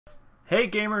Hey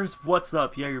gamers, what's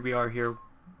up? Yeagerbr here.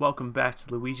 Welcome back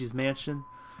to Luigi's Mansion.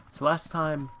 So last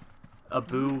time,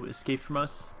 Boo escaped from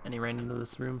us, and he ran into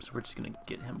this room, so we're just gonna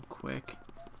get him quick.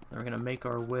 Then we're gonna make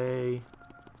our way...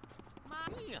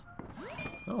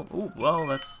 Oh, ooh, well,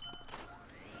 that's...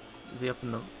 Is he up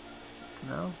in the...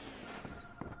 No?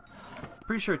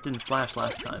 Pretty sure it didn't flash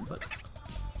last time, but...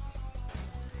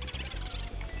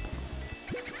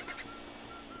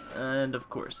 And of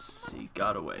course, he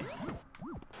got away.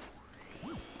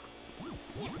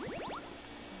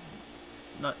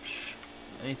 Not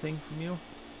anything from you?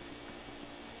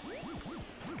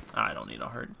 I don't need a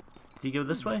heart. Did he go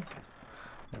this way?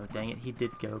 No, dang it, he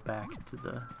did go back to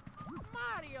the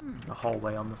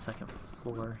hallway on the second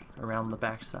floor, around the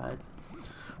backside.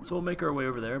 So we'll make our way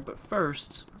over there, but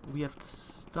first, we have to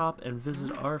stop and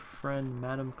visit our friend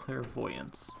Madame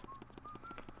Clairvoyance.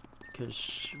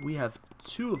 Because we have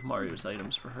 2 of Mario's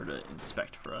items for her to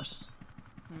inspect for us.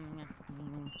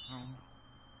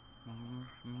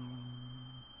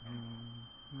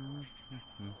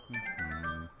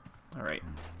 Alright,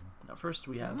 now first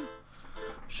we have...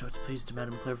 Show it please to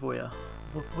Madame Clairvoyance.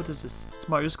 What is this? It's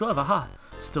Mario's glove, aha!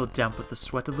 Still damp with the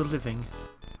sweat of the living.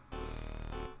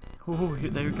 Oh, here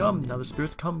they come. Now the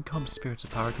spirits come. Come, spirits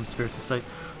of power, come, spirits of sight.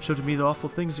 Show to me the awful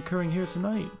things occurring here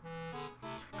tonight.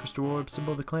 Crystal Orb,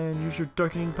 symbol of the clan. Use your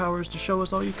darkening powers to show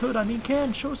us all you could. I mean,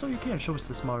 can. Show us all you can. Show us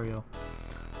this, Mario.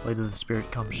 Light of the spirit,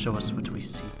 come. Show us what we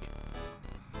seek.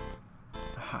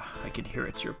 Aha, I can hear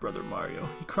it. Your brother Mario.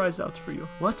 He cries out for you.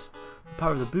 What? The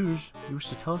power of the Boos? You wish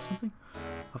to tell us something?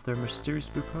 Of their mysterious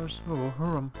Boo powers?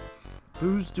 Oh,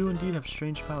 Boos do indeed have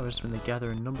strange powers when they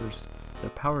gather in numbers. Their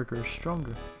power grows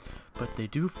stronger. But they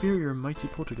do fear your mighty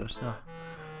poltergeist. I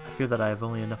fear that I have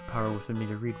only enough power within me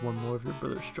to read one more of your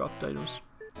brother's dropped items.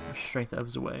 Your strength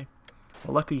ebbs away.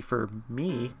 Well, lucky for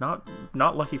me, not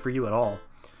lucky for you at all.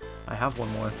 I have one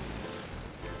more.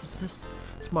 What is this?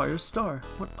 It's Mario's star.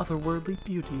 What otherworldly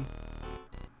beauty.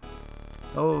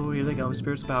 Oh, here they come.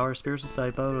 Spirits of power, spirits of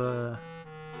sight, blah, blah, blah.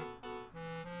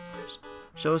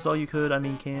 Show us all you could, I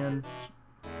mean can.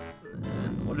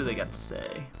 And what do they got to say?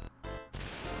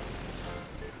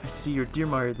 I see your dear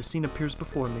Mario, the scene appears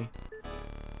before me.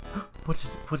 What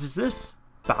is this?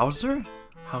 Bowser?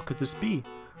 How could this be?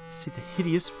 I see the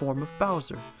hideous form of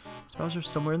Bowser. Is Bowser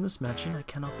somewhere in this mansion? I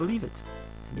cannot believe it.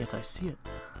 And yet I see it.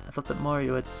 I thought that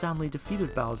Mario had soundly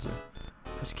defeated Bowser.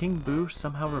 Has King Boo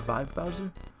somehow revived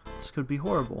Bowser? This could be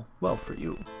horrible. Well, for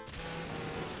you.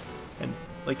 And,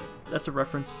 like, that's a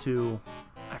reference to...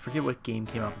 I forget what game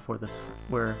came out before this,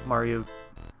 where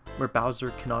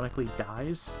Bowser canonically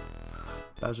dies.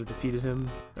 Bowser defeated him,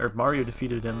 or Mario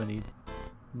defeated him, and he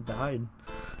died.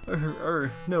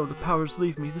 No, the powers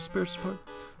leave me, the spirits depart.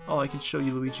 All I can show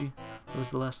you, Luigi, it was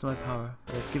the last of my power,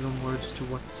 but I've given words to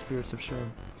what the spirits have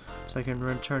shown, so I can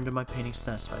return to my painting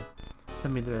satisfied.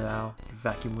 Send me there now, you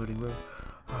vacuum-looting room.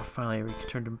 Oh, finally I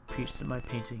return to peace in my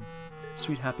painting.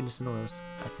 Sweet happiness and oils.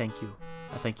 I thank you.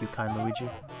 I thank you, kind Luigi.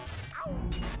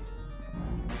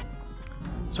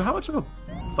 So how much of a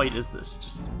fight is this?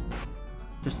 Just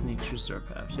Destiny chooses our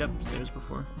paths. Yep, same as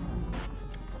before.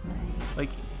 Like,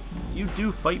 you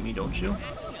do fight me, don't you?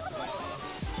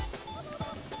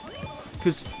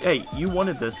 Because, hey, you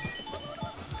wanted this.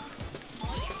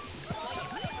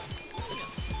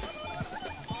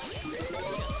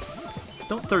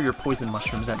 Don't throw your poison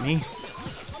mushrooms at me.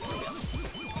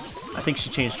 I think she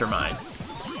changed her mind.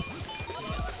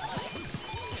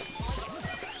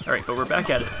 Alright, but we're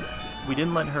back at it. We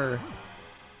didn't let her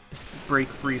break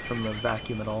free from the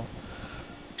vacuum at all.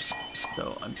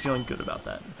 So I'm feeling good about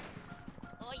that.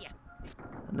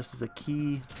 And this is a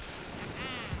key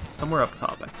somewhere up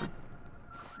top.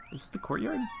 Is it the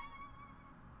courtyard?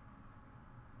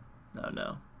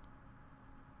 No.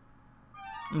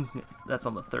 That's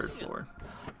on the 3rd floor.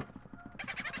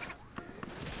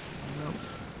 Nope.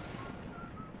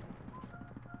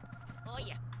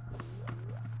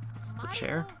 Is it the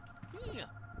chair?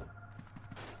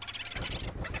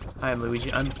 Hi, I'm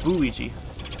Luigi. I'm Boo-Luigi.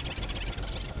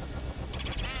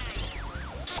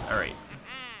 Alright.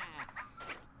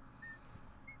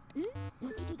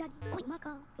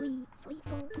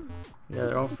 Yeah,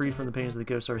 they're all freed from the pains of the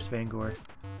ghost artist Vangor.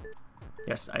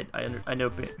 Yes, I know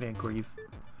Vangor. You've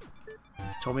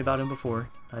told me about him before.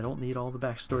 I don't need all the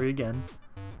backstory again.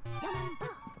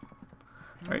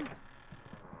 Alright.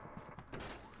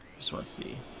 Just want to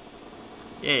see.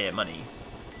 Yeah, money.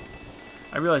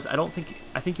 I realized I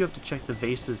think you have to check the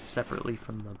vases separately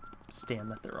from the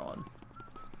stand that they're on.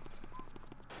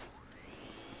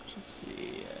 Let's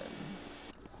see.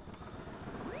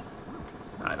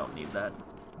 I don't need that.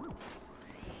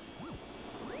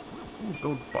 Ooh,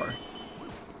 gold bar.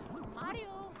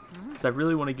 Because I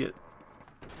really want to get,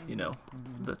 you know,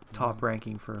 the top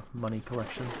ranking for money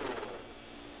collection.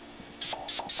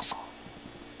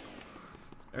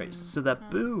 Alright, so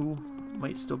that Boo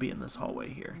might still be in this hallway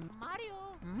here.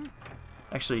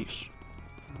 Actually,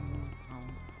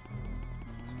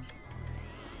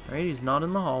 alright, he's not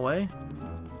in the hallway.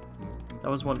 That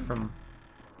was one from...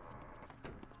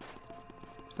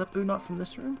 Is that Boo not from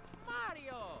this room?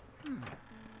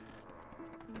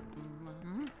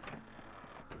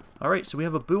 Alright, so we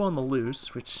have a Boo on the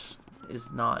loose, which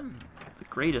is not the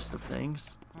greatest of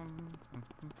things.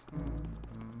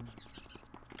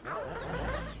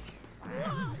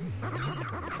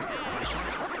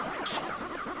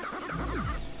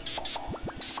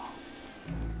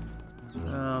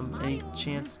 Any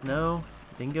chance? No,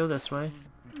 didn't go this way.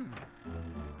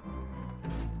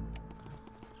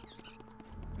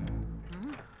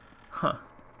 Huh.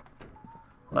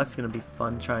 Well, that's gonna be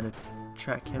fun trying to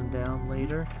track him down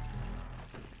later.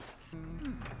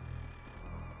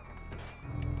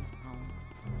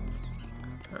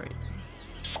 Alright.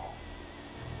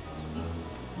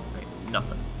 Alright,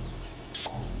 nothing.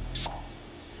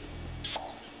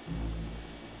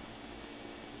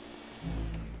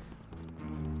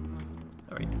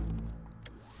 Alright.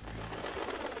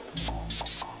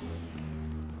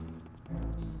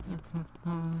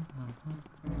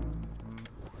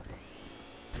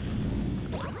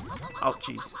 Oh,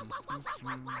 jeez.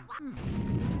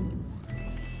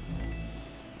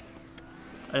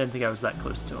 I didn't think I was that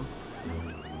close to him.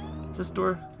 Is this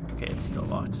door? Okay, it's still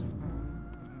locked.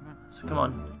 So come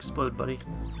on, explode, buddy.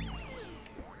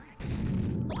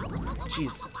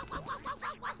 Jeez.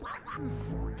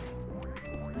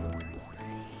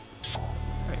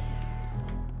 Alright.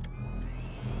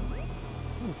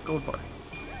 Ooh, gold bar.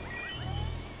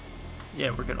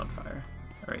 Yeah, we're good on fire.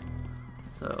 Alright.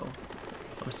 So,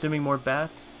 I'm assuming more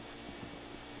bats.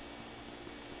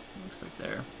 Looks like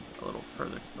they're a little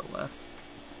further to the left.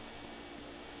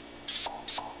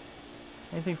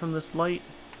 Anything from this light?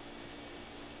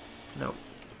 Nope.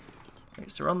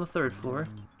 Alright, so we're on the 3rd floor.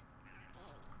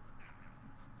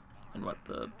 And what,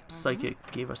 the psychic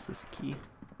gave us this key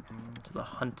to the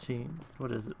hunting...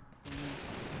 What is it?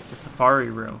 The safari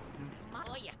room.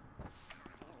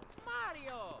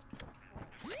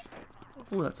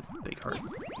 Oh, that's a big heart.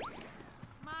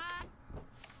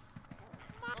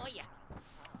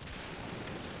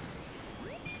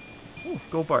 Ooh,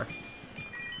 gold bar.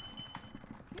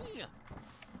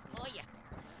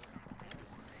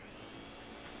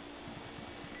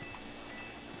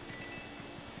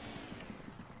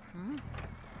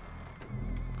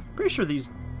 Pretty sure these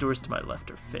doors to my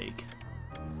left are fake.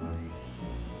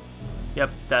 Yep,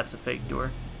 that's a fake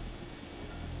door.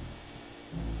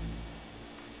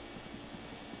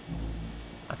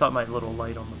 I thought my little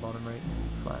light on the bottom right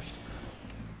flashed.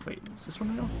 Wait, is this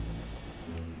one real?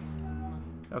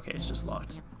 Okay, it's just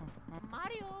locked.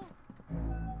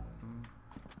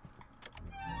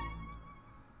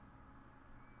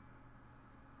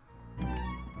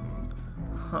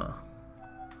 Huh.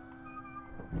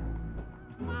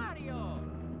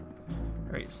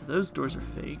 Alright, so those doors are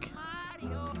fake.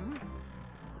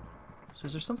 So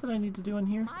is there something I need to do in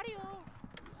here?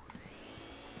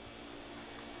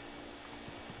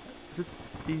 Is it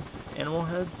these animal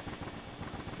heads?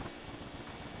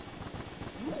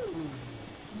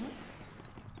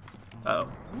 Uh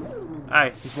oh.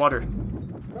 Aye, he's water.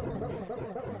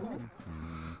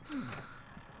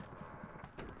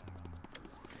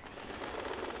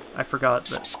 I forgot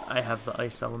that I have the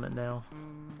ice element now.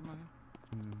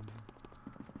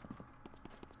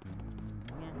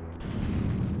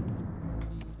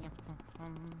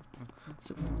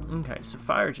 So, okay, so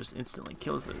fire just instantly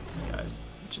kills those guys,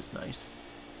 which is nice.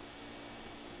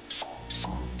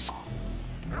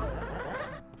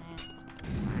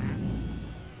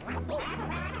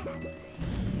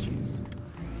 Jeez.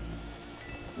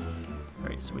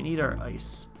 Alright, so we need our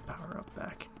ice power up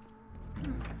back.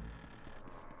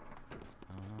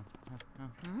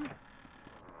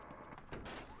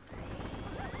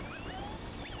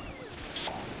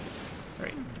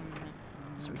 Alright,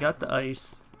 so we got the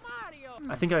ice.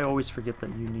 I think I always forget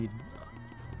that you need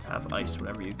to have ice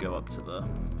whenever you go up to the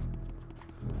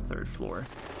 3rd floor.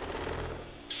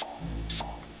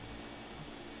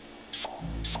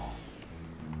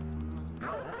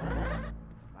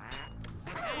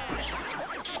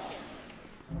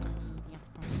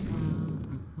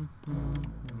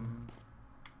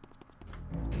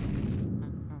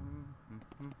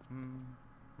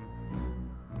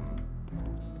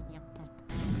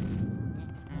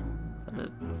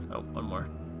 Oh, one more.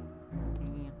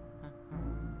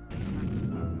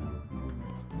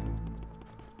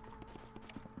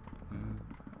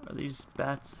 these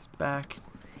bats back.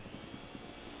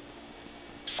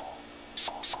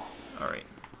 Alright.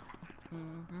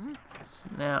 So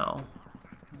now,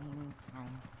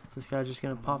 is this guy just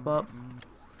gonna pop up?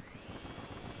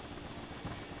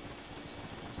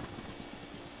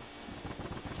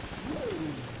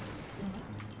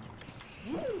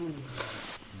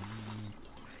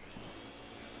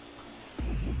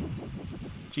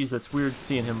 Jeez, that's weird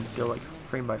seeing him go like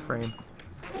frame by frame.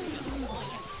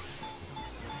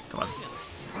 Come on.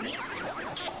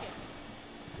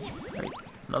 Right,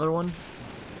 another one.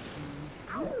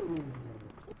 Come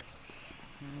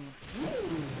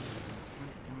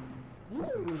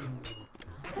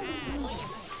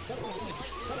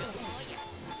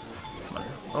on,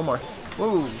 one more.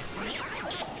 Whoa!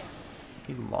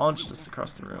 He launched us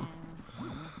across the room.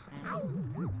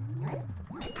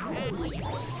 Come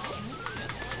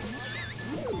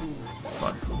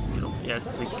on, get him. Yes,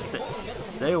 it's like,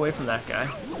 stay away from that guy.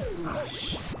 Oh,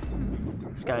 shit.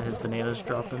 This guy has bananas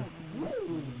dropping.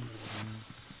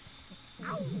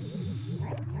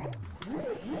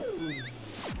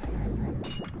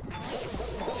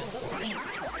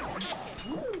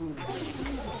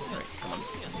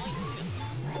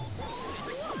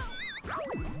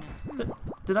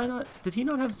 Did he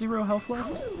not have 0 health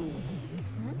left?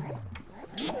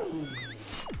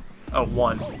 Oh,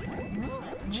 1.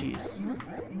 Jeez.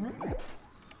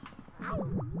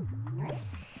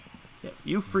 Yeah,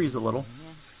 you freeze a little.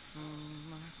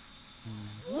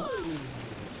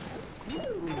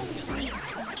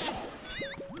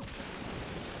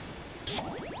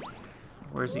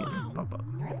 Where's he gonna pop up?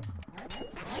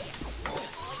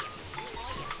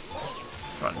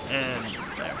 Come on, and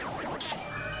there.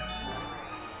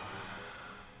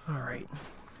 Alright.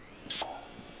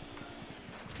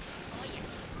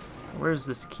 Where's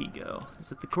this key go?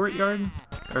 Is it the courtyard?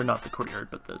 Or not the courtyard,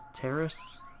 but the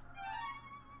terrace?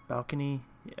 Balcony?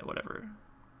 Yeah, whatever.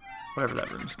 Whatever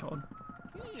that room's called.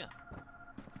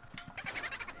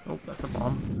 Oh, that's a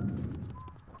bomb.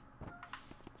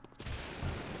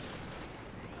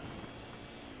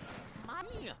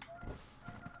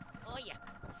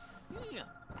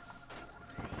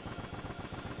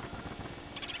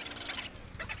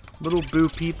 Little Boo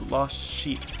Peep lost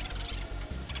sheep.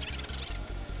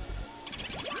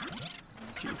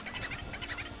 Jeez.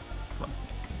 Come on.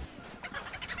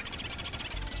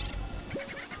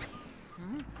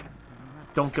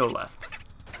 Don't go left.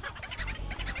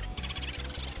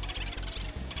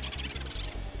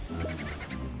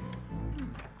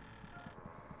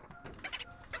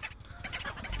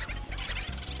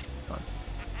 Come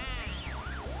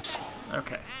on.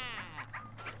 Okay.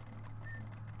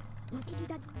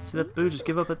 See that Boo just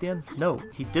give up at the end? No,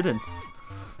 he didn't.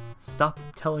 Stop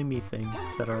telling me things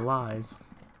that are lies.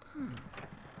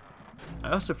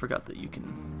 I also forgot that you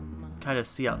can kind of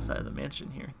see outside of the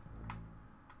mansion here,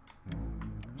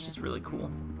 which is really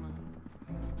cool.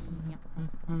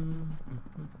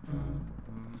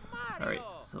 Alright,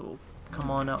 so we'll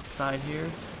come on outside here.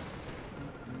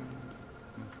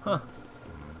 Huh.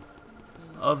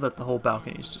 I love that the whole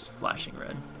balcony is just flashing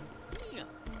red.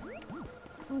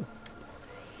 Ooh.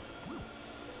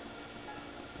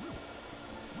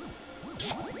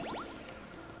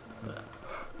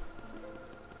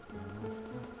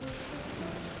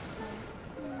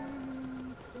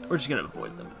 We're just gonna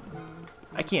avoid them.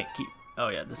 I can't keep... Oh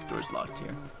yeah, this door's locked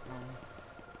here.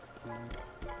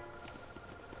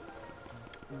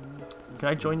 Can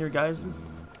I join your guys's?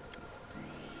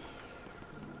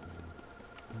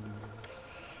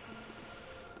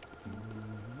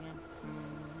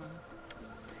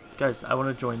 Guys, I want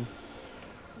to join.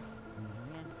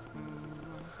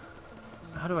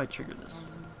 How do I trigger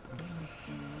this?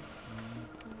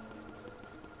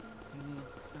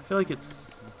 I feel like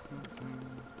it's...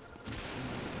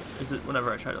 Is it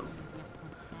whenever I try to...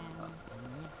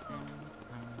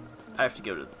 I have to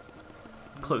go to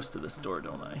close to this door,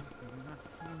 don't I?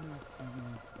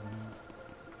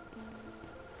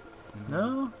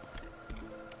 No?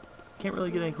 Can't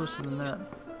really get any closer than that.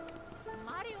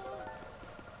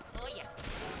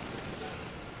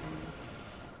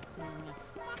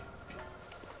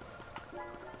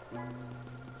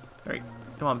 Alright,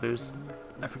 come on, Boos.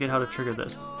 I forget how to trigger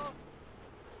this.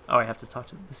 Oh, I have to talk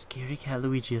to him. The scaredy cat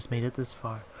Luigi has made it this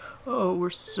far. Oh, we're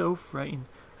so frightened.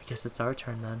 I guess it's our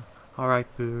turn then. Alright,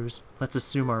 Boos. Let's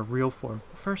assume our real form.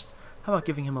 First, how about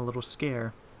giving him a little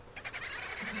scare?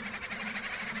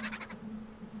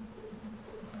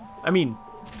 I mean,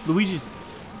 Luigi's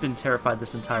been terrified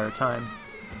this entire time.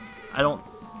 I don't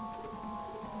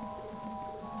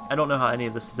know how any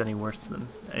of this is any worse than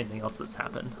anything else that's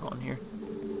happened on here.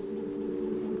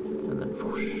 And then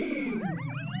whoosh.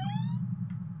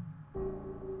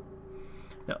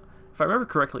 If I remember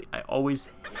correctly, I always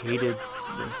hated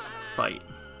this fight.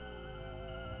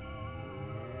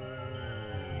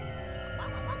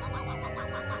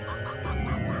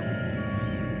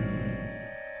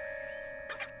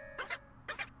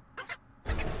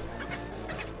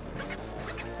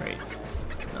 Right.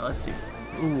 Now let's see.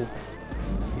 Ooh.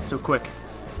 He's so quick.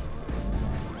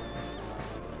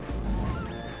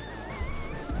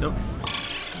 Nope.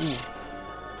 Ooh.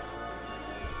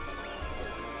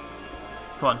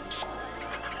 Come on.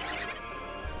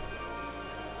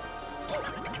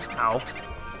 Ow.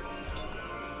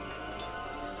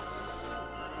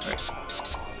 Alright.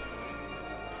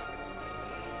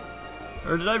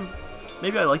 Or did I...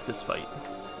 Maybe I like this fight.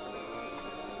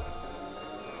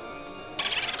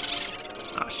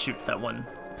 Ah, shoot, that one.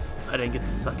 I didn't get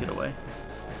to suck it away.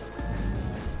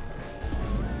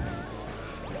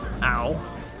 Ow.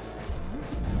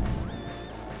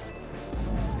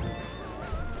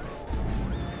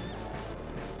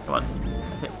 Come on.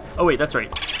 I think... Oh wait, that's right.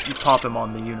 You pop him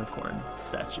on the unicorn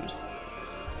statues.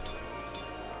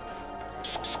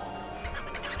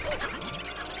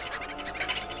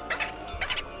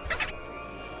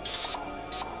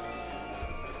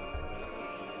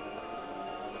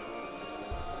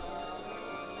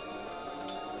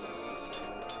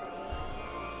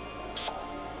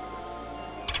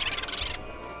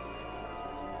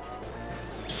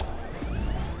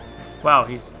 Wow,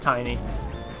 he's tiny.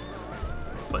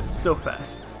 But so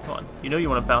fast. Come on. You know you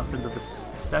want to bounce into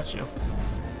this statue.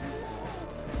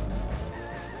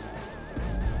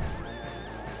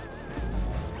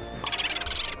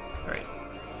 Alright.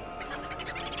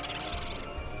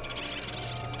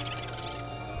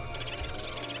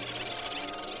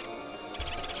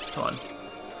 Come on.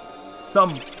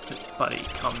 Somebody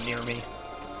come near me.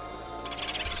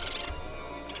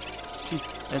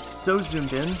 Jeez, it's so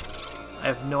zoomed in. I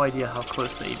have no idea how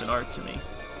close they even are to me.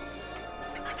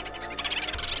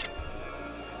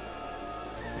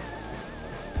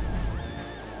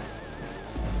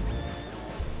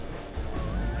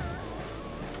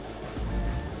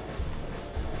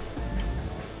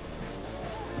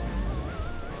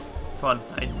 Come on,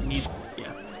 I need...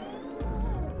 yeah.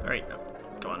 Alright,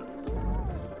 come on.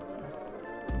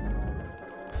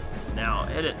 Now,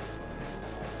 hit it.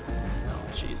 Oh,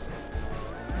 jeez.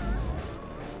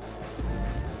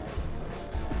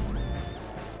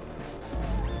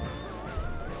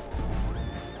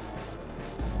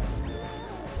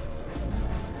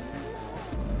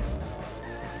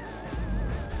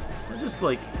 Just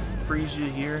like freeze you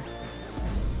here.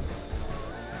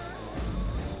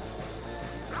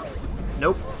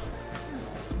 Nope.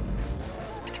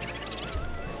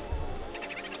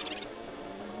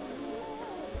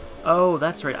 Oh,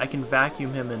 that's right. I can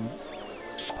vacuum him and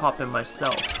pop him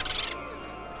myself.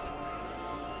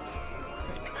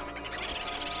 Right.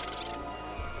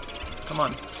 Come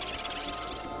on.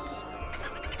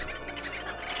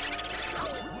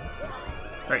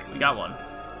 Right, we got one.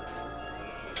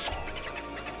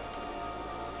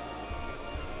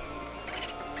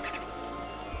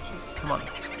 Come on.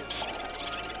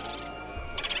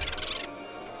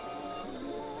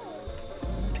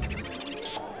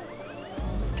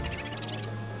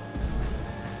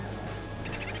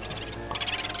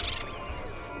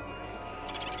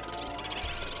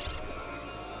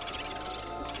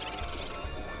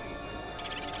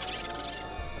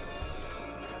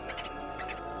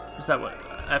 Is that what?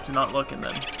 I have to not look and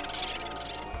then...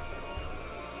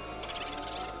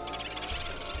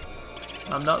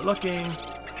 I'm not looking.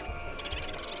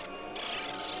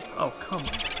 Oh, come on.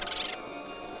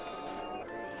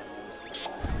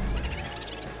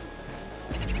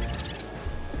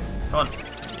 Come on.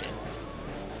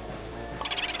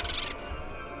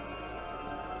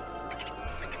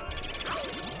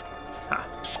 Ha.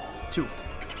 2. If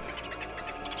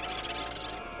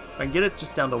I can get it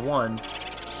just down to 1,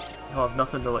 I'll have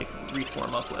nothing to, like,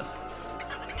 reform up with.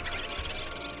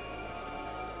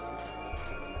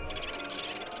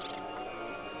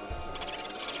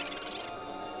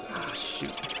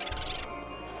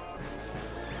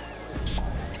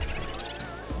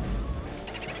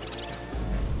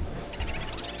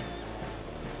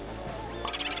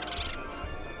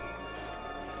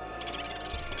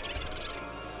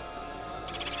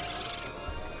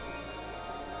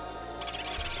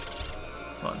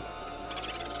 Come on.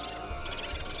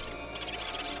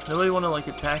 Nobody want to, like,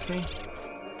 attack me?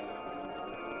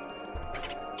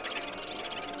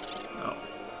 Oh.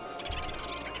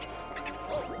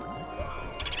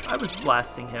 I was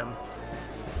blasting him.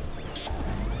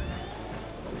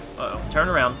 Uh-oh. Turn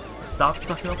around. Stop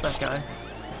sucking up that guy.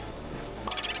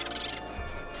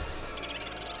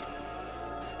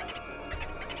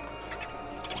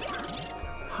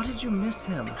 How did you miss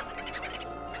him?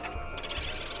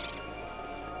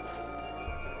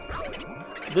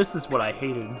 This is what I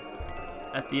hated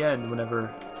at the end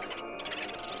whenever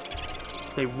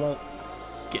they won't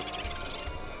get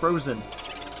frozen.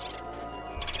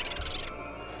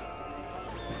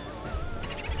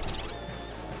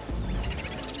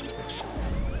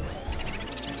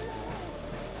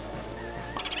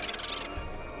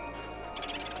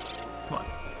 Come on.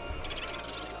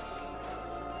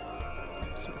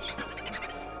 So we're just gonna see.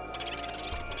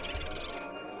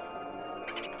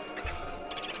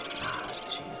 Ah,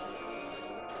 jeez.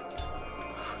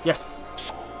 Yes!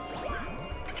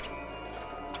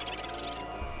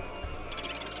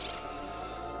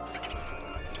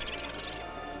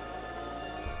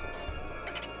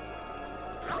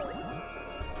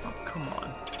 Oh, come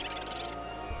on.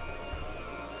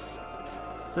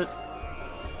 Is it?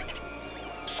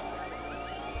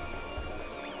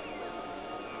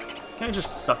 Can I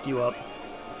just suck you up?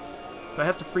 Do I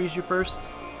have to freeze you first?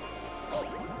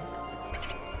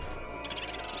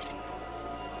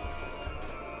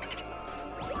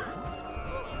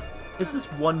 Is this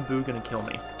one boo gonna kill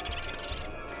me?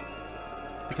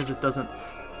 Because it doesn't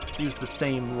use the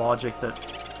same logic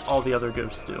that all the other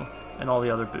ghosts do, and all the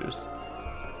other boos.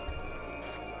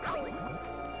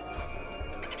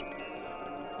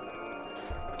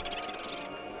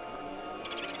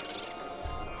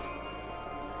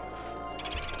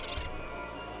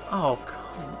 Oh,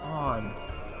 come on.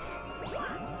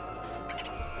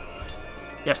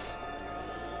 Yes.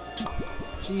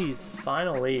 Jeez,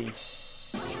 finally.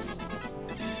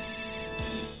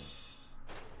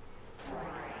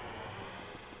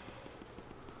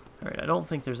 Alright, I don't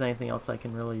think there's anything else I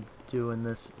can really do in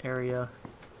this area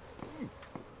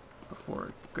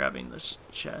before grabbing this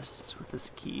chest with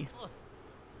this key.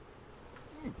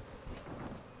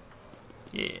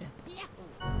 Yeah.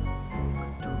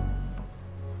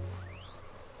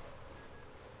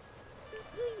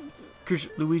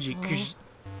 Luigi,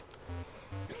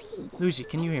 Luigi,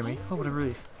 can you hear me? Oh, what a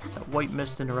relief. That white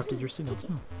mist interrupted your signal.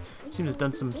 You seem to have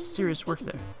done some serious work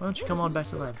there. Why don't you come on back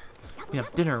to the lab? We can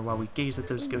have dinner while we gaze at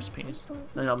those ghost paintings.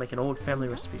 Then I'll make an old family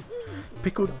recipe.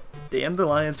 Pickled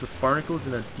dandelions with barnacles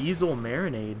and a diesel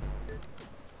marinade.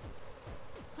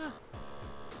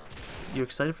 You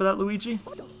excited for that, Luigi?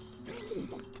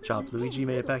 Good job, Luigi.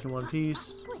 Made it back in one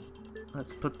piece.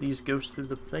 Let's put these ghosts through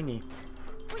the thingy.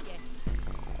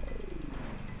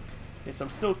 Okay, so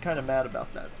I'm still kind of mad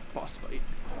about that boss fight.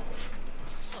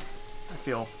 I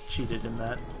feel cheated in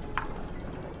that.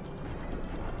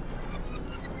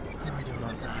 How am I doing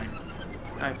on time?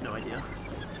 I have no idea.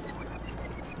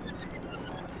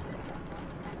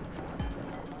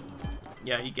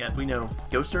 Yeah, we know.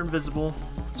 Ghosts are invisible,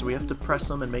 so we have to press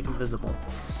them and make them visible.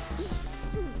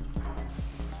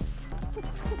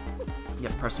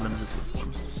 Yeah, press them in invisible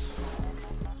forms.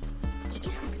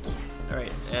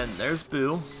 Alright, and there's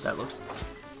Boo. That looks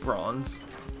bronze.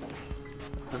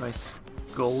 That's a nice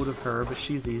gold of her, but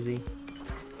she's easy.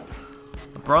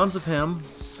 A bronze of him,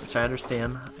 which I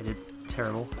understand. I did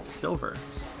terrible. Silver.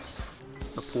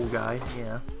 The pool guy,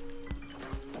 yeah.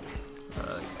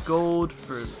 Gold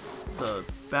for the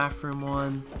bathroom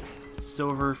one.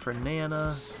 Silver for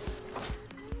Nana.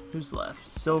 Who's left?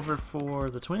 Silver for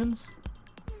the twins?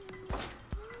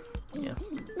 Yeah.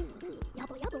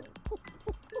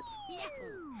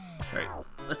 Alright,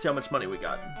 let's see how much money we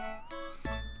got.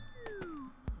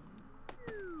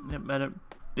 Yep,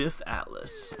 Biff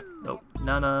Atlas. Nope.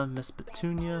 Nana, Miss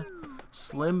Petunia,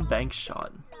 Slim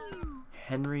Bankshot,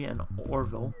 Henry and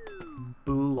Orville,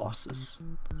 BOOLOSSUS.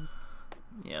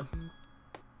 Yeah.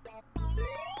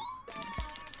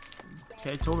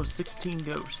 Okay, a total of 16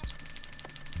 ghosts.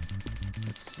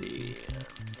 Let's see.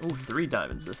 Oh, 3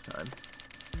 diamonds this time.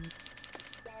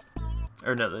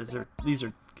 Or no, these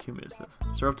are cumulative.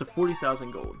 So we're up to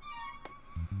 40,000 gold.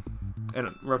 And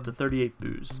we're up to 38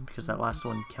 boos, because that last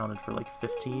one counted for like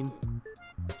 15.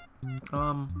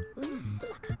 I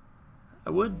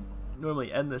would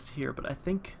normally end this here, but I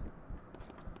think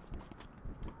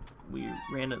we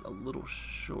ran it a little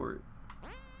short.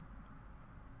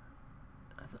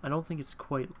 I don't think it's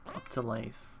quite up to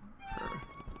length for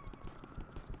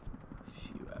a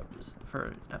few hours for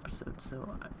an episode,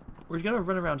 so we're gonna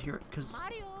run around here because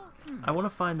I want to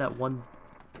find that one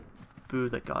boo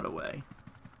that got away.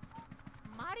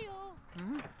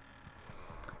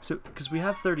 So, because we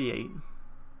have 38,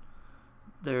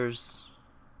 there's,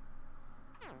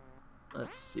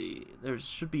 let's see, there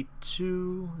should be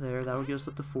 2 there, that would get us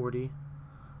up to 40,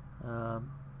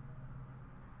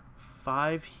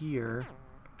 5 here,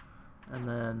 and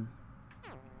then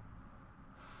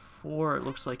 4 it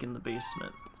looks like in the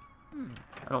basement.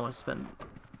 I don't want to spend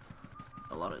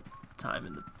lot of time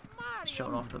into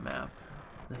showing off the map,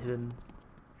 the hidden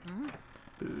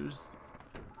boos.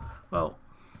 Well,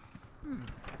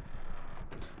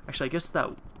 actually, I guess that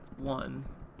one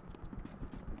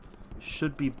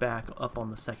should be back up on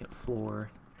the second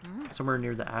floor, somewhere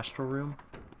near the astral room.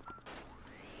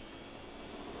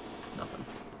 Nothing.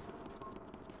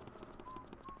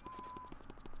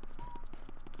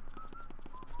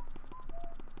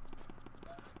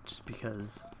 Just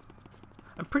because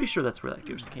I'm pretty sure that's where that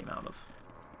ghost came out of.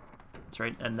 That's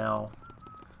right, and now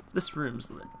this room's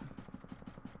lit.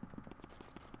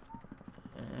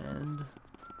 And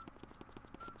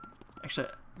actually,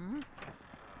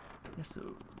 yeah,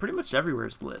 so pretty much everywhere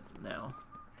is lit now.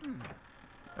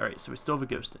 Alright, so we still have a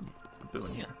ghost in boo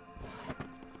in here.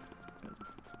 Good.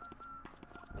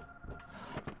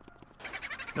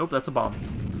 Nope, that's a bomb.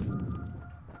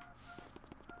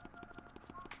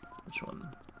 Which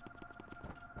one?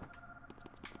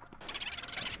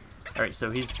 Alright,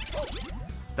 so he's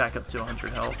back up to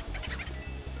 100 health.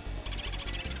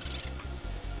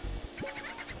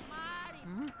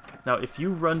 Now, if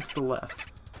you run to the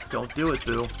left, don't do it,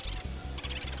 Boo.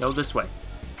 No, this way.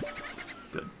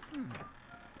 Good.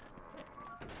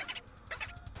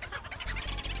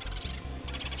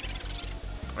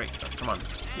 Alright, come on.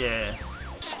 Yeah.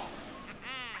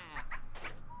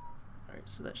 Alright,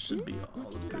 so that should be all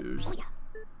the boos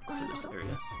for this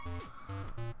area.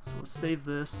 So we'll save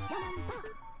this,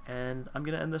 and I'm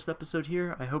going to end this episode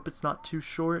here. I hope it's not too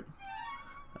short.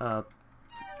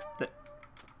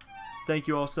 Thank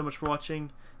you all so much for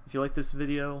watching. If you like this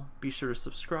video, be sure to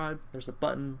subscribe. There's a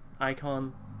button,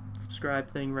 icon, subscribe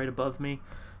thing right above me.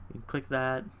 You can click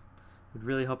that. It would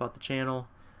really help out the channel.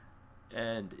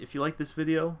 And if you like this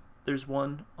video, there's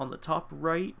one on the top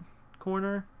right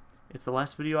corner. It's the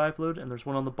last video I upload, and there's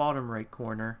one on the bottom right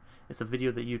corner. It's a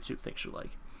video that YouTube thinks you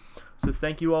like. So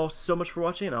thank you all so much for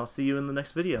watching, and I'll see you in the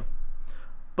next video.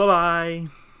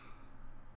 Bye-bye!